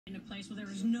In a place where there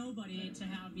is nobody to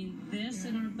have this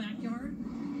in our backyard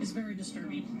is very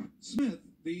disturbing. Smith,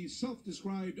 the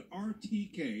self-described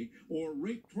RTK, or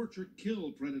rape, torture,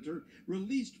 kill predator,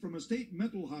 released from a state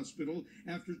mental hospital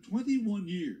after 21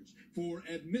 years for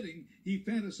admitting he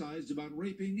fantasized about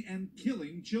raping and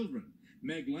killing children.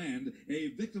 Meg Land, a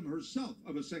victim herself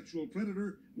of a sexual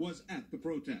predator, was at the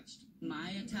protest.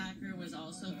 My attacker was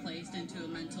also placed into a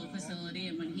mental facility,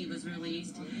 and when he was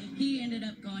released, he ended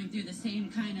up going through the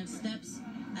same kind of steps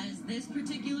as this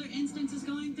particular instance is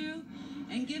going through.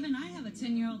 And given I have a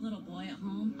 10-year-old little boy at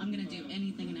home, I'm going to do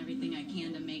anything and everything I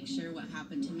can to make sure what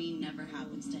happened to me never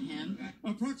happens to him.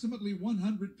 Approximately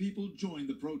 100 people joined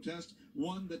the protest,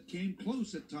 one that came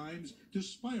close at times to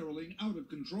spiraling out of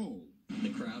control. The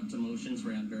crowd's emotions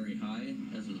ran very high,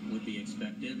 as would be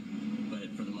expected, but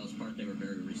for the most part they were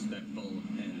very respectful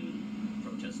and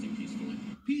protesting peacefully.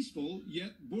 Peaceful,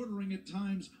 yet bordering at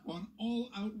times on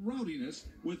all-out rowdiness,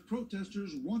 with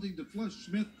protesters wanting to flush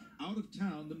Smith out of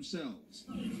town themselves.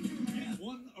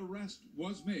 One arrest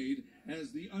was made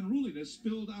as the unruliness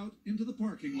spilled out into the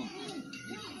parking lot.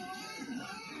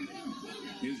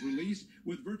 His release,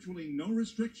 with virtually no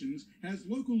restrictions, has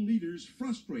local leaders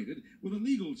frustrated with a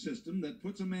legal system that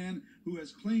puts a man who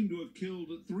has claimed to have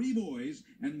killed 3 boys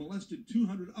and molested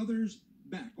 200 others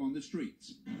back on the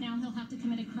streets. Now he'll have to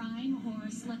commit a crime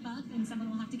or slip up, and someone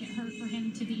will have to get hurt for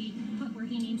him to be put where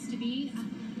he needs to be.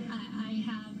 I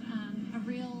have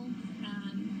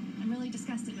I'm really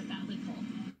disgusted with that loophole.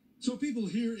 So people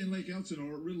here in Lake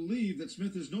Elsinore relieved that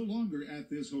Smith is no longer at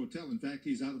this hotel. In fact,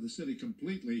 he's out of the city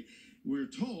completely. We're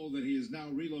told that he is now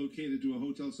relocated to a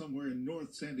hotel somewhere in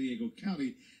North San Diego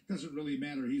County. Doesn't really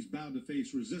matter. He's bound to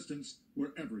face resistance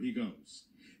wherever he goes.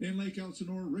 In Lake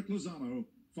Elsinore, Rick Lozano,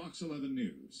 Fox 11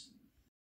 News.